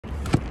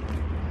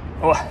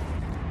О,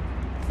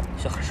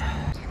 все хорошо.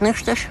 Ну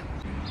что ж.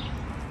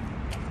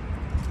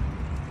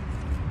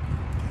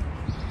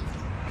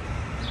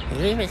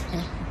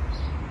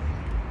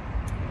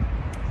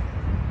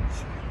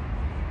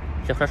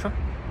 Все хорошо?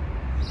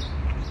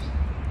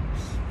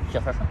 Все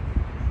хорошо?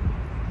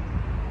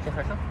 Все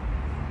хорошо?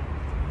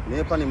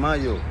 Не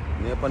понимаю,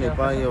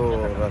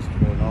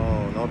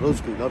 но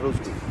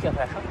русский. Все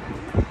хорошо?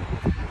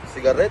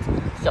 Сигарет?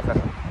 Все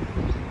хорошо.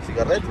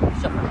 Сигарет?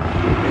 Все хорошо.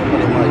 Не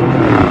понимаю.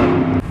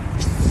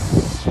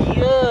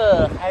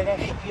 Все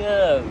хорошо.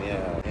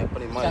 Не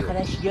понимаю. Все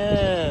хорошо.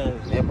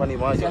 Не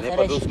понимаю, Все не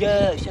по-русски.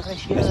 хорошо. Все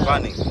хорошо.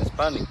 Испаний.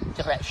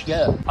 Все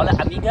хорошо. Hola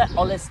amiga,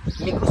 hola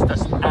me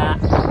gustas.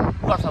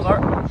 Por favor.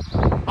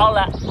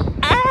 Hola.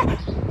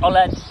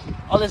 Hola.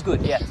 All is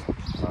good, yes.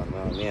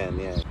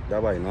 Не.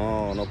 Давай,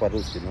 no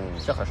по-русски, no.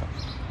 Все хорошо.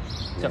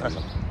 Все хорошо.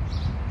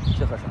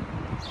 Все хорошо.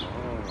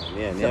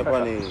 Не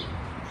понимаю.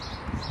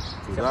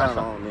 Все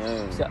хорошо.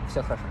 Не.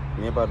 Все хорошо.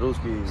 Не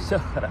по-русски. Все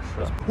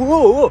хорошо.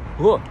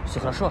 О, все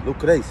хорошо. Look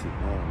crazy.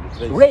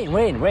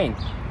 Rain.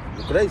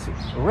 Look crazy.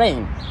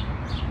 Rain.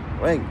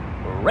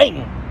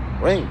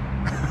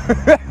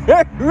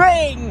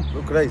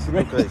 Look crazy.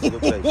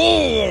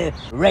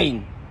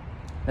 Rain.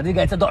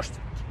 Надвигается дождь.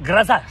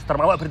 Гроза.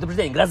 Штормовое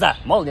предупреждение. Гроза.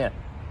 Молния.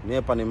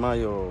 Не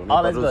понимаю.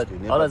 All is good.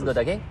 All is good,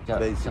 okay?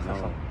 Crazy.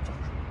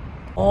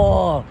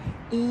 All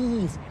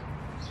is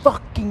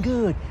fucking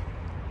good.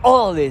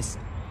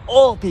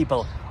 All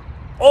people,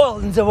 all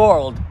in the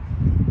world,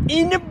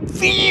 in the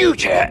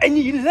future,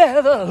 any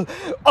level,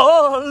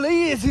 all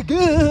is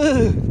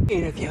good.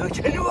 In the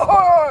future, in the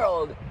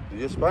world.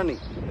 You Spanish?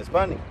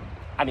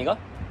 Amigo?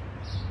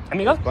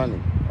 Spanish.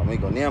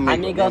 Amigo.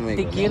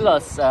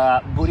 Tequilos,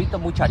 burrito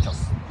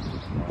muchachos.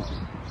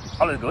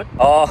 All is good.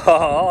 All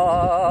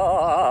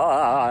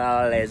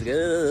is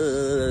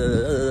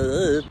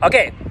good.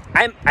 Okay,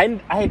 I'm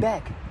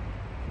back.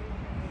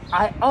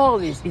 I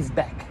always is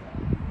back.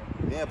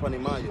 Не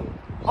понимаю.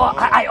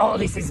 I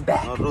always is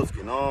back. No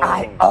русский, no.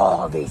 I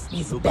always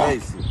is Look back.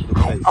 crazy.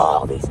 I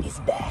always is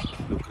back.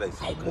 Look crazy.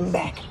 I'm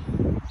back.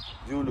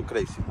 You look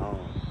crazy. No.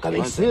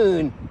 Coming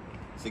soon.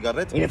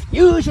 Cigarette? In a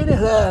future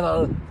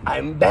level,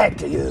 I'm back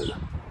to you.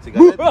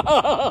 Cigarette?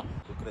 Look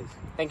crazy.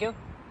 Thank you.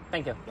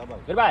 Bye-bye.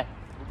 Goodbye.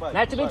 Goodbye.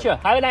 Nice to meet you.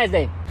 Have a nice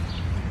day.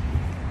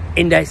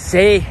 And I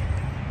say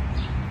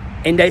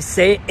in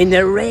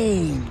the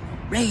rain.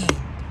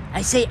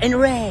 I say in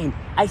rain.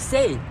 I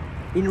say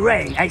in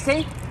rain. I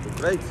say Look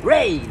crazy.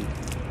 rain.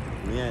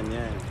 Не.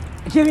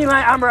 Give me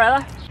my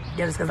umbrella.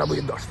 Я же сказал,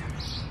 будет дождь.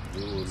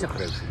 Look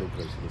crazy.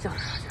 Все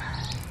хорошо.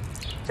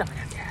 Все в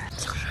порядке.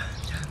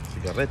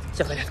 Cigarette?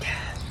 Все в порядке.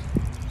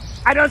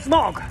 I don't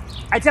smoke.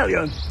 I tell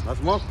you. No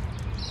smoke?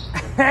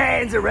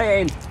 In the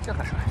rain. Все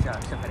хорошо. Все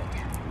в порядке.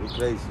 Look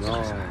crazy.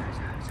 No.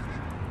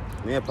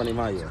 Не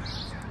понимаю.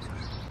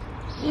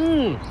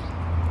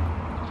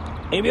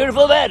 In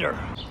beautiful weather.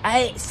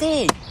 I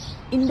say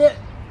in the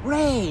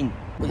rain.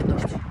 Будет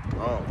дождь.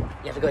 No.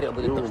 Я же говорил,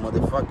 будет You дождь.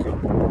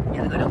 motherfucker.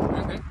 Я же говорил.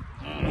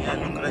 Yeah,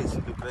 look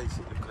crazy.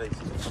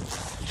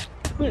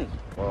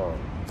 Oh.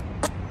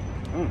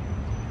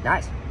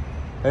 Nice.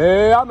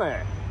 Yummy.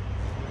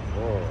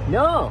 Oh.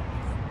 No.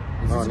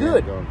 This is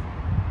good.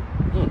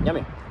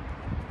 Yummy.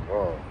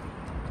 Oh.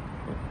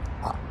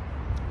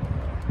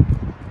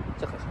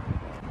 Все хорошо.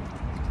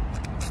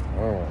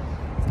 Oh.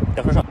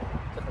 Все хорошо.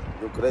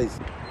 Look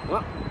crazy.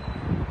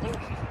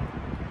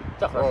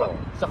 Все хорошо.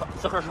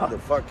 Все хорошо.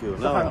 Motherfucker.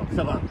 Все хорошо. No.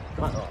 Все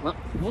хорошо.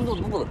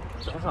 Буду.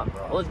 Все хорошо.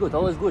 Always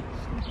good.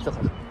 Все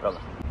хорошо. Правда.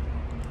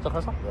 Все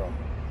хорошо. Yeah.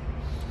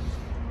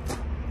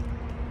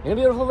 In a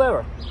beautiful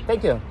weather.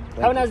 Thank you.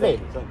 Have a nice day.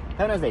 Thank you.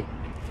 Have a nice day.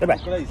 Goodbye.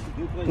 Crazy.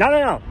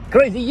 No.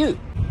 Crazy you.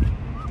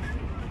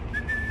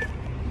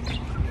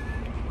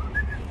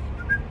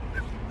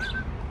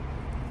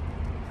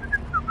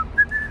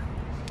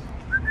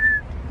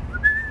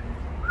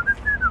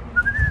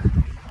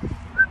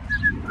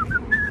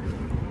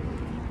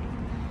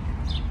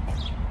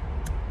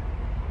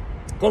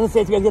 Кажется,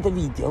 я тебя где-то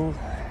видел.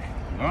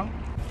 No?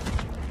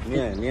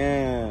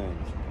 Не.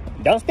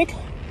 Don't speak?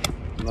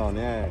 No,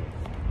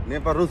 не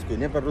по-русски.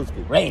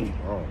 Rain.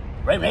 Oh.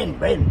 Rain.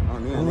 Oh,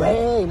 не.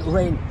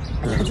 Rain.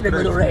 Я тебе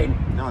говорю rain.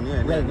 No,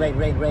 не.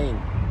 Rain.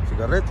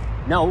 Cigarette?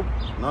 No.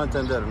 No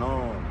entender,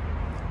 no.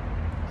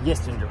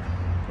 Yes, Ginger.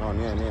 No,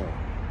 не.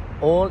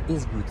 All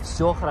is good.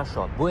 Все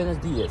хорошо. Buenos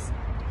días.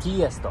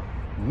 Tiesto.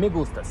 Me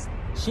gustas.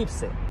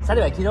 Chipse.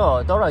 Salve,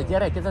 quiero todo,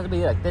 quiero que te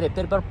vida,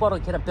 per favor,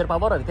 quiero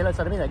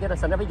servir, quiero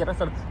servir, quiero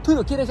servir. Tú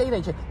no quieres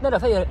ir, nada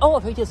feo. Oh,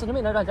 fíjate, eso no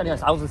me nada, ya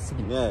sabes.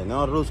 Не,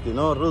 no русский,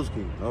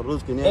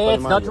 не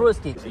It's not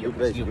Ruski. You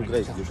crazy. You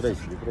crazy.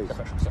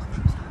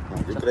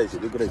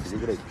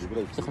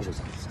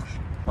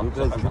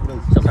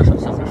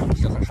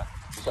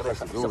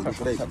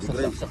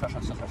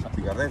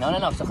 No,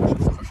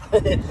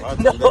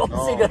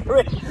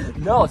 cigarette.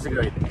 No,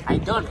 cigarette. I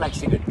don't like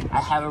cigarette.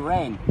 I have a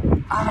rain.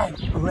 I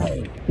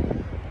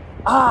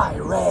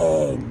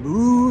rain.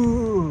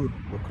 Ooh.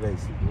 You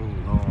crazy.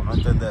 No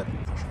entender.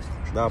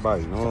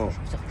 Давай, no.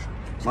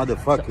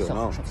 Motherfucker,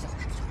 no.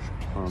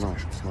 No, no,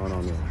 no,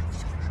 no, no.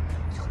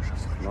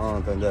 No,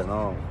 entendés,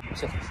 no.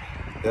 Все хорошо.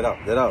 Get out,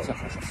 get out. Все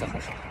хорошо, все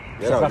хорошо.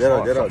 Get out, get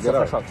out, get out, Все get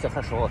out. хорошо, все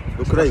хорошо.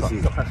 You crazy.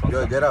 Все хорошо. Get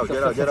out, get out,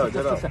 get out, get out.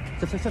 Get out,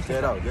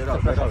 get out, get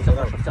out, get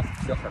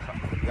out. Все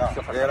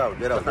хорошо. Yeah, get out,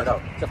 get out, get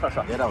out. Все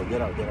хорошо. Get out,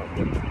 get out, get out.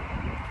 You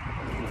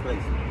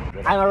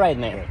crazy. I'm alright,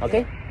 man.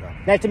 Okay?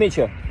 Nice to meet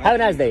you. Have a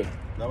nice day.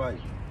 Давай.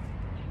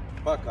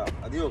 Пока.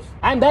 Adios.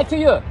 I'm back to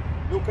you.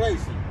 You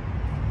crazy.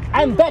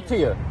 I'm back to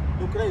you.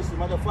 You crazy,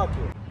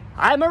 motherfucker.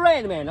 I'm a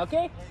rain man,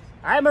 okay?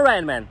 I'm a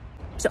rain man.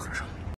 Все хорошо.